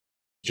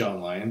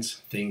John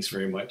Lyons. Thanks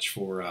very much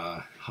for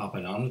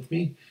hopping on with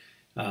me.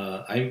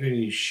 I'm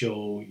going to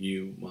show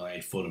you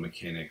my photo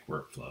mechanic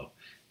workflow.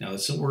 Now,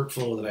 it's a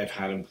workflow that I've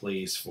had in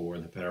place for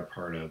the better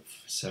part of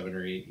 7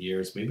 or 8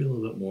 years, maybe a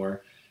little bit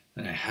more,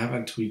 and I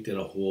haven't tweaked it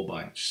a whole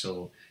bunch.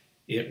 So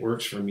it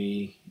works for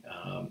me.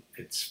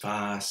 It's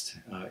fast.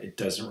 It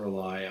doesn't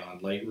rely on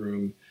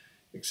Lightroom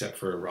except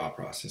for raw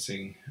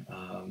processing.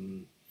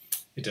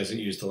 It doesn't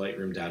use the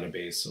Lightroom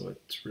database, so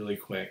it's really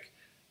quick.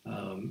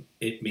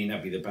 It may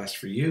not be the best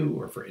for you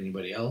or for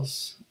anybody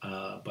else,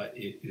 but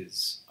it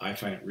is. I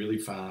find it really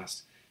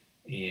fast,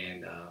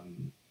 and uh,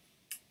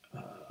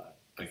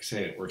 like I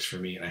say, it works for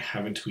me. And I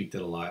haven't tweaked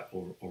it a lot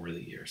over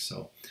the years.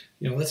 So,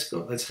 let's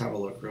go. Let's have a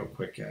look real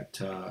quick at.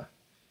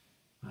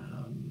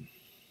 Um,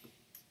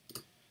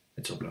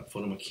 let's open up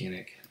Photo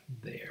Mechanic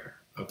there.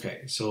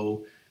 Okay,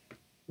 so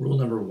rule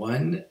number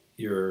one,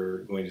 you're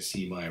going to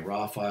see my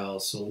raw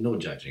files, so no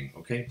judging.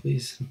 Okay,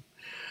 please.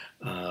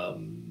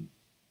 Um,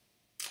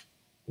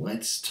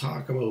 Let's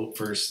talk about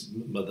first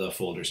the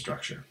folder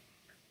structure.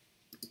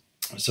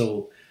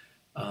 So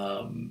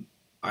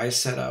I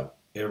set up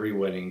every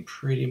wedding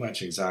pretty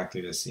much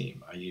exactly the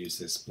same. I use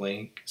this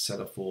blank set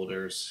of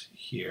folders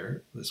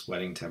here, this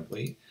wedding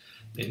template,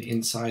 and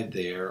inside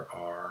there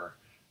are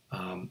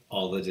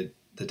all the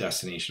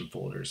destination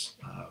folders.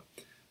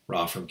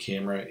 Raw from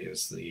camera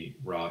is the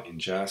raw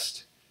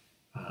ingest.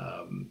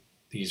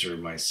 These are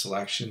my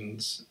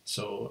selections.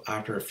 So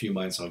after a few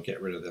months, I'll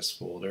get rid of this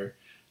folder.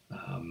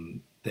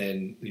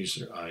 Then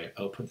I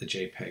output the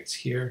JPEGs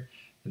here,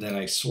 and then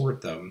I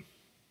sort them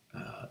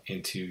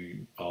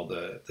into all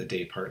the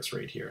day parts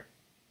right here.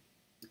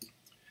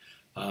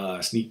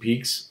 Sneak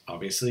peeks,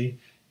 obviously,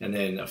 and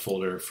then a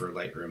folder for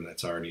Lightroom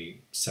that's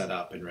already set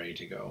up and ready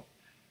to go.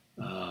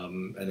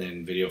 And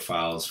then video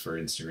files for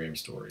Instagram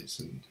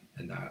stories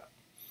and that.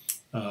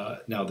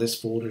 Now this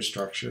folder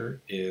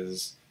structure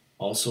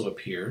also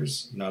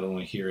appears not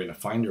only here in a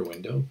Finder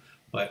window,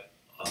 but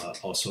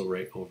also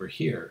right over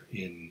here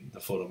in the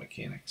Photo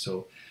Mechanic.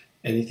 So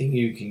anything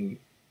you can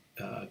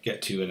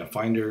get to in a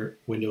Finder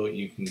window,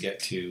 you can get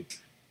to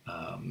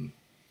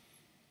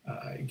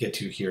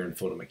here in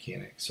Photo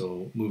Mechanic.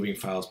 So moving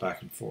files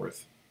back and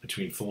forth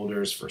between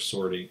folders for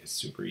sorting is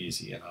super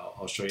easy, and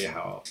I'll show you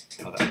how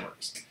that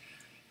works.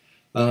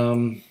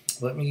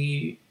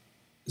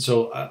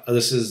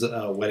 This is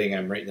a wedding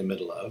I'm right in the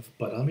middle of,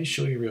 but let me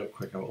show you real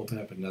quick. I'll open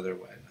up another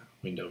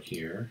window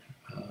here.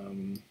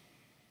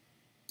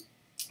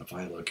 If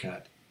I look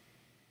at,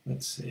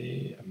 let's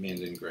say,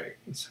 Amanda and Greg,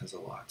 this has a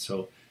lot.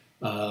 So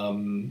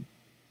I'll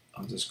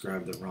just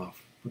grab the raw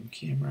from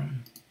camera,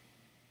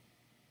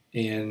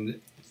 and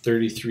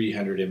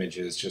 3,300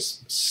 images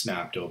just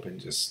snapped open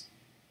just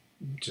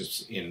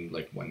in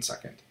like 1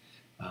 second.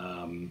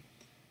 And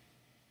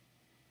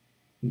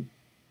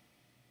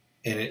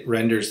it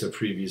renders the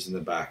previews in the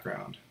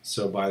background.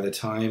 So by the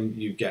time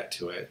you get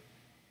to it,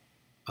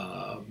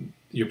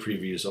 your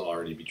previews will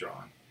already be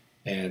drawn.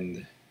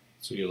 And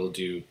so it'll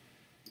do,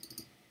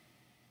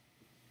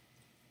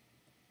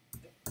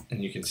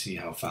 and you can see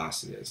how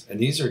fast it is. And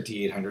these are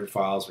D800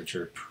 files, which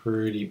are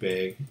pretty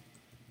big.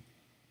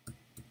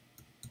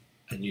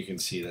 And you can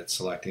see that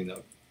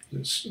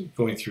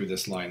going through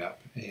this lineup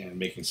and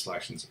making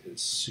selections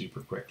is super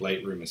quick.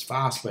 Lightroom is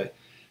fast, but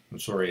I'm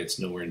sorry, it's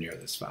nowhere near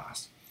this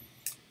fast.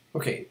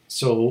 Okay,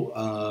 so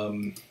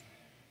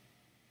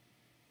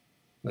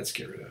let's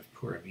get rid of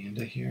poor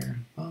Amanda here.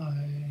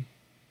 Bye.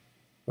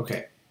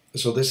 Okay,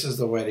 so this is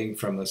the wedding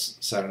from this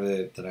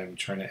Saturday that I'm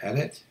trying to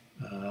edit.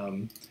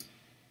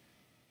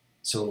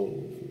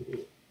 So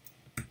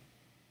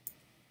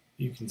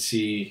you can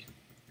see,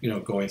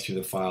 going through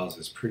the files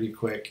is pretty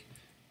quick.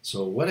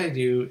 So what I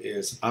do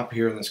is up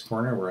here in this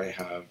corner where I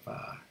have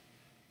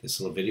this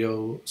little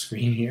video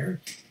screen here,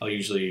 I'll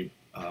usually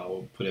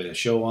put a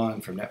show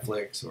on from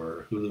Netflix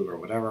or Hulu or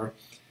whatever,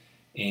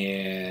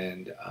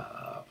 and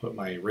put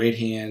my right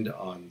hand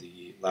on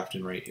the left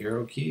and right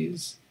arrow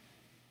keys,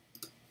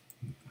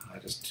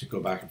 just to go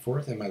back and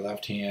forth, and my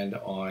left hand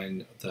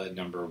on the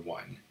number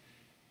 1.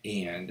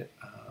 And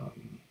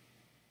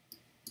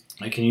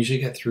I can usually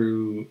get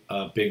through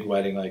a big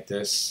wedding like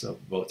this,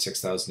 about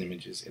 6,000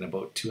 images, in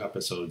about 2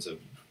 episodes of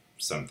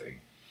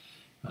something.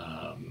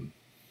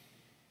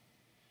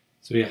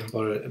 So yeah,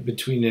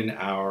 between an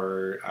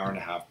hour and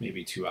a half,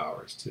 maybe 2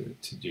 hours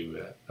to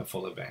do a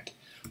full event.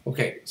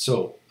 Okay,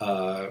 so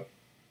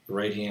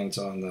right hand's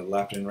on the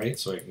left and right,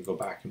 so I can go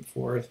back and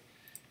forth,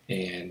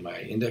 and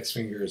my index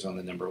finger is on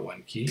the number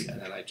 1 key,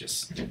 and then I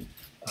just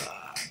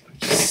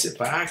sit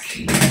back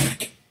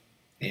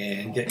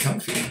and get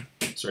comfy.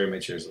 Sorry, my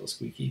chair's a little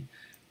squeaky.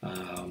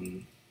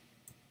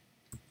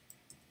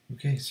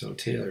 Okay, so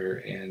Taylor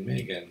and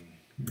Megan,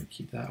 I'm gonna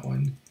keep that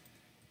one.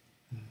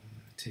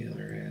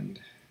 Taylor and,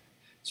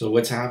 so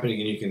what's happening,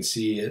 and you can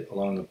see it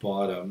along the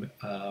bottom,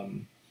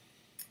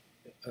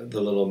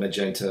 the little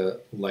magenta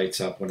lights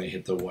up when I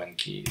hit the 1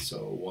 key. So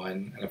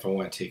 1, and if I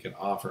want to take it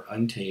off or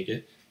untake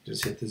it,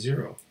 just hit the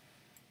 0.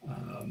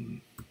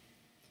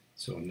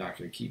 So I'm not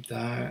going to keep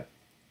that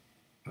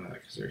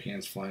because their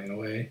hand's flying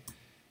away.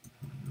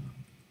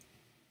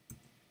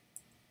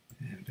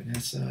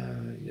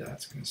 Yeah,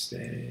 that's gonna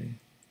stay.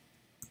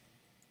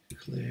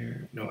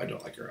 Claire, no, I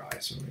don't like her eye,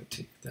 so I'm gonna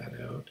take that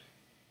out.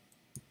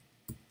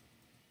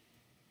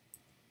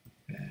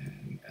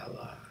 And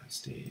Ella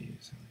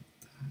stays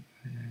like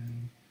that.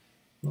 And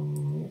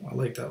oh, I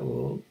like that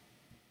little,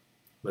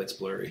 but it's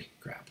blurry.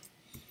 Crap.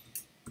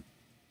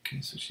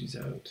 Okay, so she's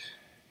out.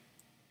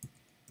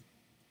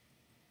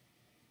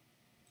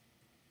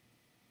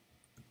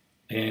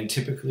 And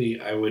typically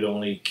I would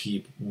only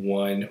keep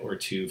 1 or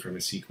 2 from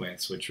a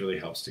sequence, which really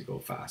helps to go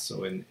fast.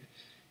 So and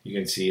you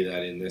can see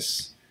that in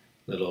this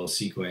little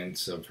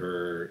sequence of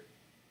her,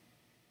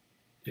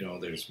 you know,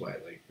 there's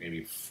what, like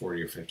maybe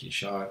 40 or 50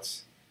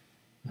 shots.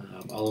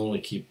 I'll only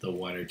keep the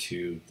 1 or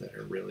 2 that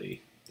are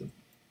really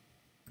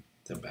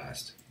the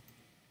best.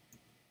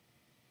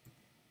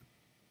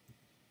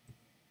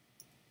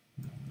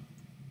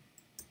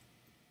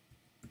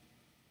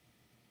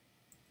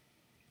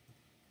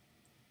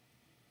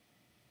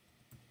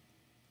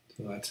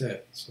 So that's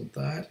it. So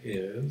that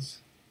is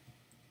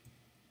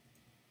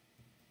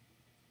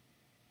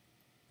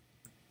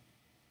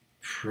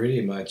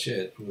pretty much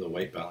it. Ooh, the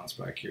white balance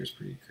back here is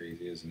pretty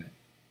crazy, isn't it?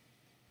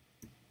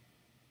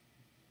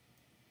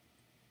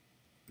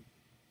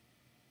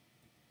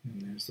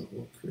 And there's the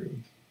whole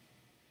crew.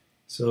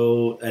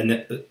 So,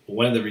 and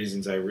one of the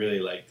reasons I really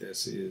like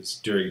this is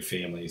during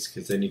families,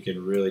 because then you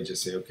can really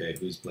just say, okay,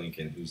 who's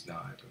blinking, who's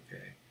not.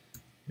 Okay,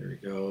 here we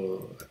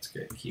go. That's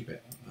good. Keep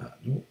it.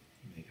 Nope,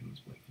 Megan was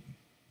blinking.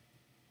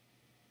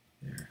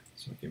 There.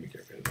 So let me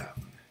get rid of that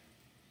one.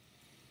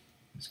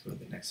 Let's go to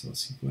the next little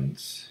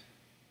sequence.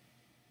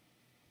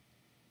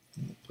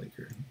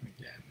 Blinker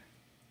again.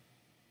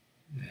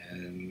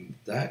 And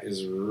that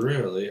is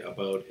really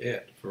about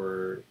it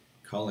for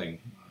culling.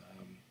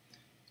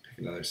 Let's pick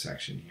another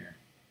section here.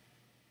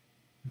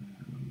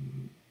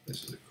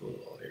 This is a cool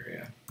little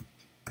area.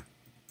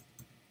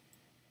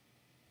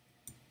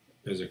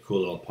 There's a cool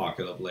little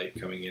pocket of light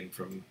coming in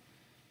from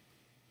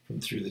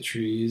through the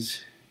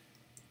trees.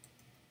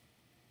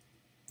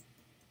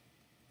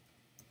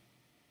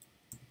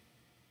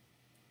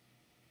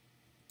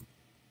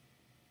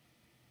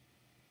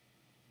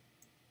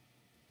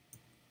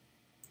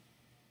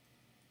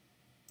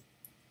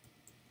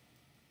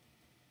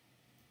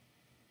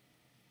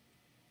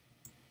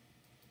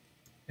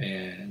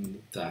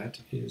 And that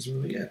is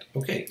really it.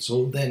 Okay,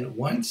 so then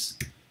once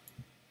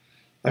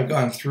I've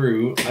gone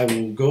through, I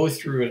will go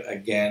through it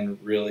again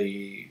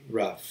really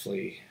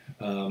roughly,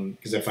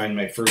 because I find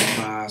my first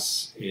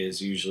pass is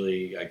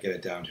usually, I get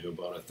it down to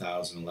about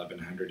 1,000,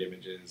 1,100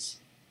 images.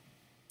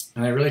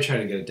 And I really try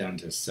to get it down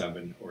to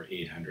 700 or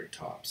 800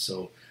 tops.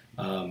 So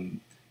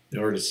in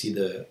order to see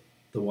the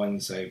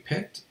ones I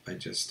picked, I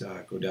just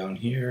go down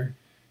here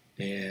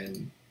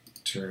and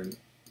turn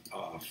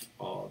off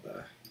all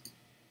the...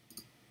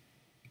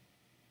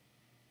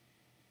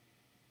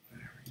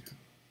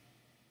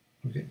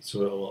 Okay,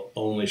 so it will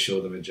only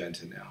show the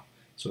magenta now.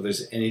 So if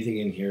there's anything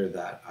in here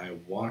that I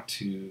want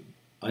to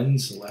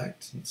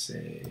unselect, let's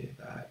say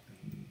that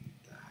and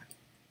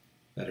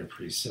that are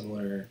pretty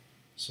similar,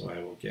 so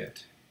I will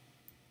get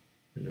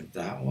rid of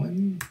that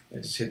one. I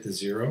just hit the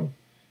 0,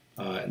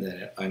 and then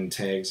it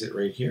untags it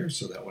right here,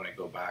 so that when I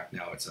go back,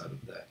 now it's out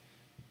of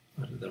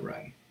the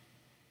run.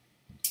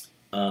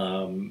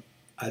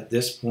 At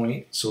this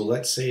point, so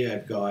let's say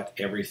I've got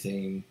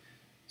everything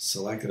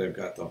selected, I've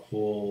got the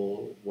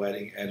whole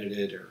wedding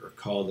edited or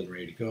called and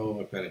ready to go.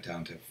 I've got it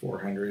down to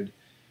 400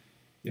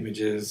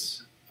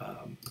 images.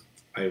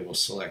 I will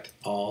select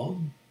all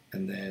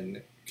and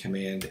then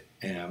Command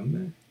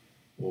M,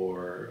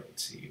 or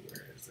let's see,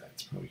 where is that?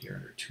 It's probably here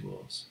under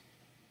Tools.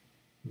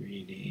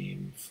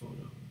 Rename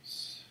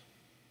photos.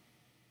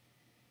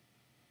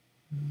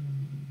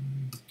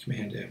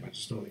 Command M, I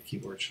just know the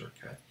keyboard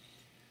shortcut.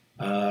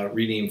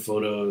 Rename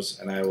photos,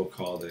 and I will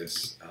call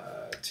this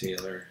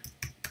Taylor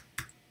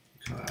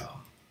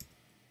Kyle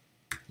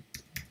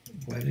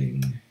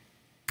wedding.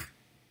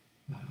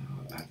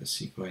 Add the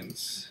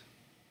sequence.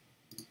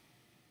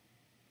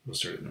 We'll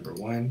start at number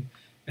 1,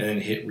 and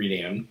then hit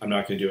rename. I'm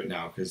not going to do it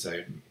now because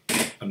I'm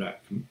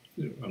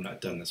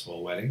not done this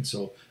whole wedding.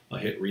 So I'll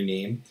hit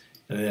rename,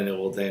 and then it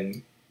will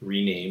then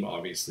rename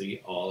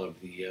obviously all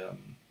of the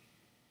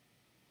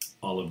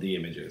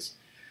images.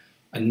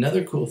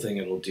 Another cool thing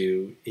it'll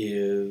do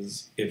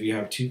is if you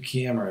have 2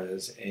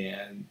 cameras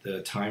and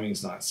the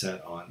timing's not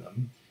set on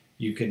them,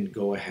 you can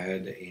go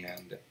ahead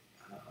and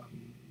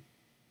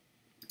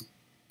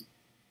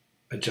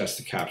adjust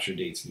the capture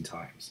dates and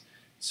times.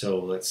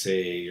 So let's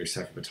say your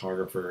second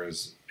photographer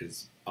is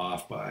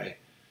off by,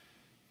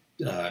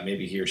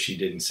 maybe he or she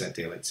didn't set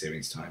daylight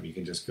savings time. You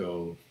can just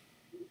go,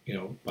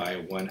 by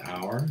 1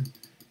 hour,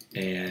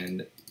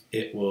 and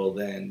it will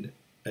then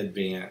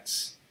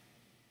advance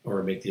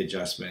or make the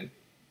adjustment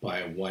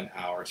by 1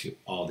 hour to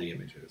all the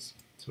images.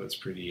 So it's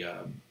pretty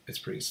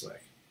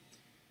slick.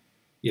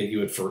 Yeah, you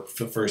would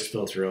first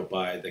filter out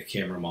by the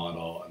camera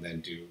model, and then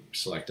do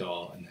select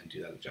all, and then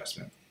do that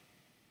adjustment.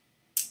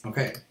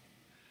 Okay.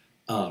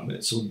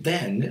 So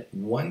then,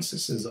 once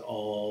this is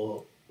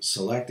all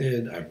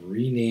selected, I've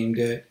renamed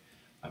it,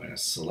 I'm going going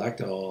to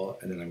select all,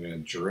 and then I'm going to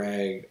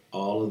drag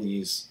all of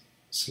these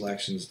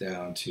selections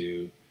down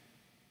to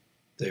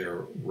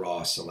their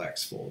raw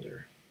selects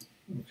folder.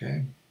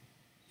 Okay,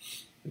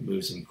 it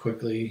moves them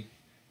quickly,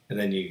 and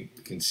then you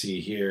can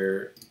see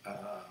here,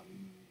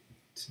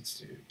 let's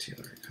do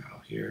Taylor and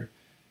Kyle here.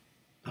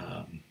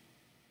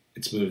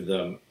 It's moved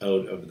them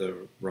out of the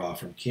raw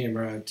from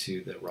camera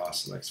to the raw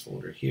selects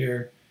folder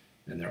here,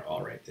 and they're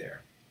all right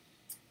there.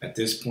 At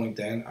this point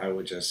then, I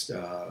would just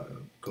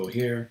go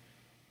here,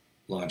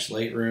 launch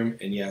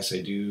Lightroom, and yes,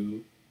 I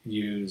do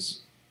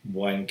use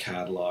one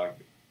catalog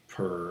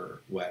per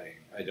wedding.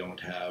 I don't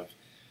have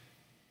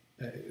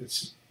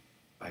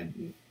I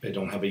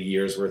don't have a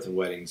year's worth of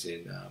weddings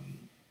in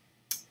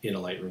a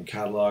Lightroom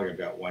catalog. I've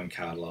got one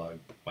catalog,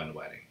 one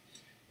wedding.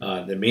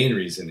 The main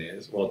reason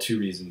is, well, two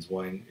reasons.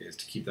 One is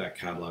to keep that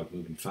catalog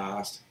moving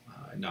fast,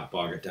 not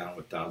bog it down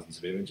with thousands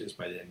of images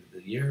by the end of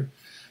the year.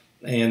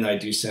 And I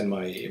do send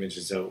my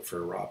images out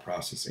for raw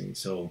processing.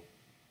 So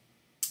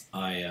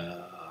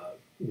I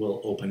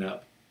will open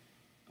up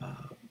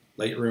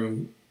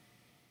Lightroom,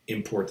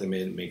 import them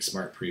in, make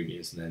smart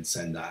previews, and then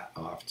send that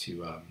off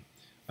to,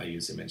 I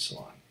use Image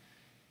Salon.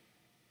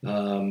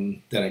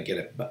 Then I get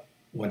it, but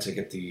once I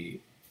get the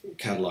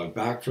catalog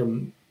back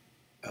from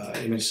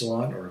Image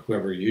Salon or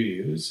whoever you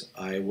use,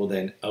 I will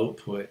then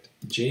output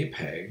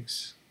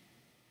JPEGs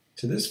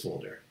to this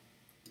folder.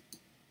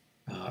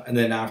 And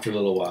then after a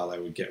little while, I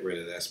would get rid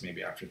of this,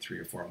 maybe after 3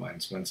 or 4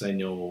 months, once I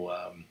know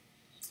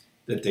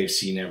that they've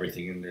seen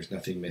everything and there's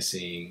nothing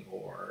missing,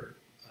 or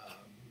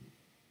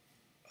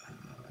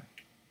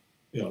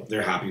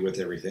they're happy with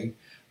everything.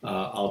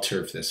 I'll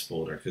turf this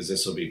folder because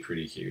this will be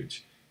pretty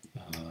huge.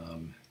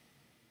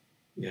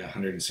 Yeah,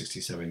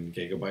 167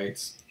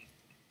 gigabytes.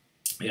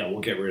 Yeah, we'll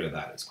get rid of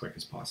that as quick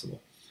as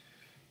possible.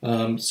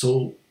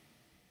 So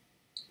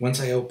once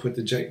I output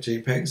the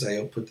JPEGs, I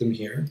output them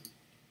here.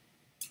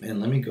 And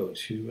let me go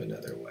to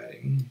another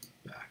wedding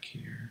back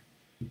here.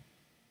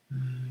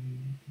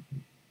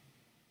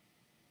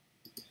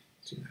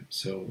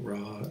 So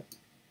raw.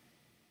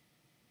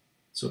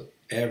 So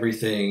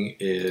everything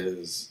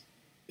is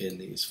in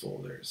these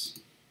folders.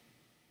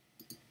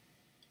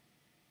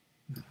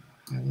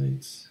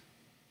 Highlights.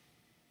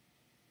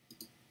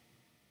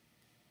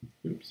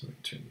 Oops, let me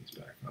turn these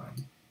back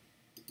on.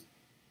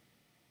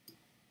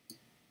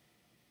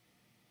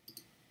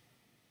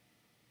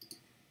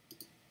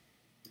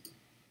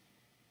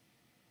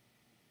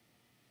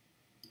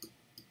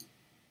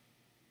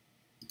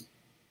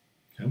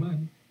 Come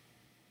on.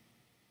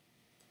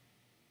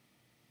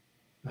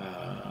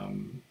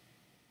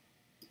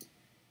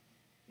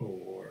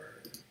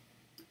 Or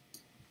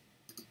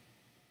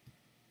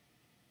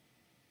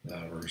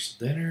the roast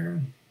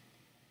dinner.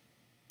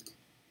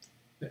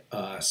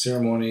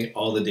 Ceremony,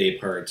 all the day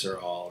parts are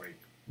all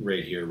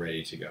right here,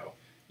 ready to go.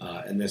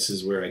 And this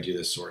is where I do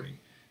the sorting.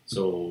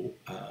 So,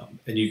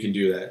 and you can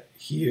do that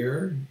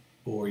here,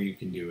 or you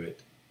can do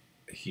it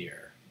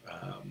here,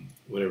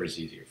 whatever's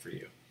easier for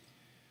you.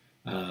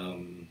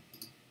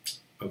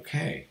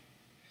 Okay.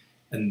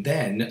 And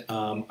then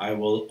I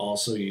will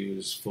also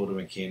use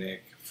Photomechanic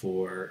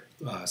for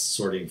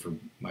sorting for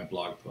my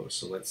blog posts.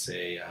 So let's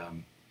say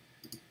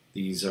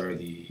these are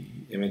the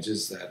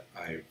images that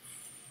I've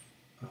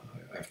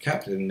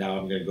kept, and now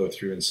I'm going to go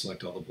through and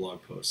select all the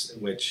blog posts,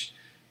 which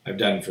I've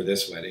done for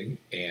this wedding,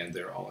 and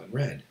they're all in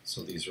red.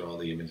 So these are all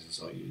the images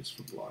I'll use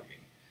for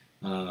blogging.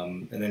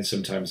 And then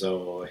sometimes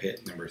I'll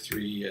hit number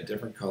 3, a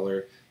different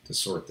color, to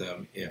sort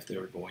them if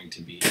they're going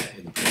to be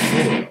in the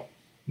portfolio,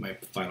 my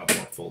final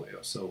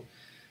portfolio. So,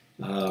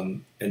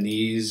 and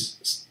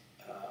these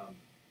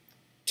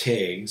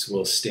tags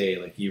will stay,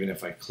 like even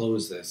if I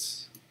close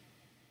this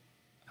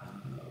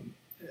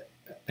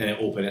and I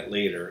open it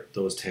later,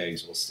 those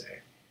tags will stay.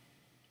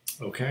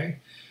 Okay,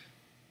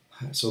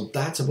 so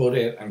that's about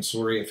it. I'm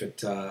sorry if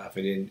I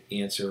didn't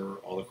answer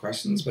all the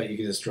questions, but you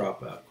can just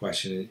drop a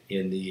question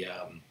in the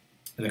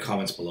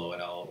comments below,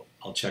 and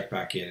I'll check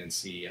back in and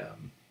see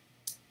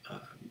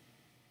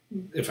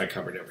if I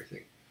covered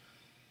everything.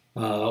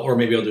 Or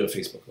maybe I'll do a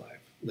Facebook Live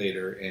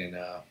later, and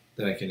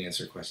then I can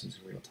answer questions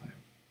in real time.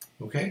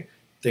 Okay,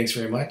 thanks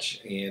very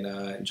much, and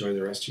enjoy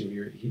the rest of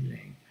your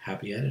evening.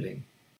 Happy editing.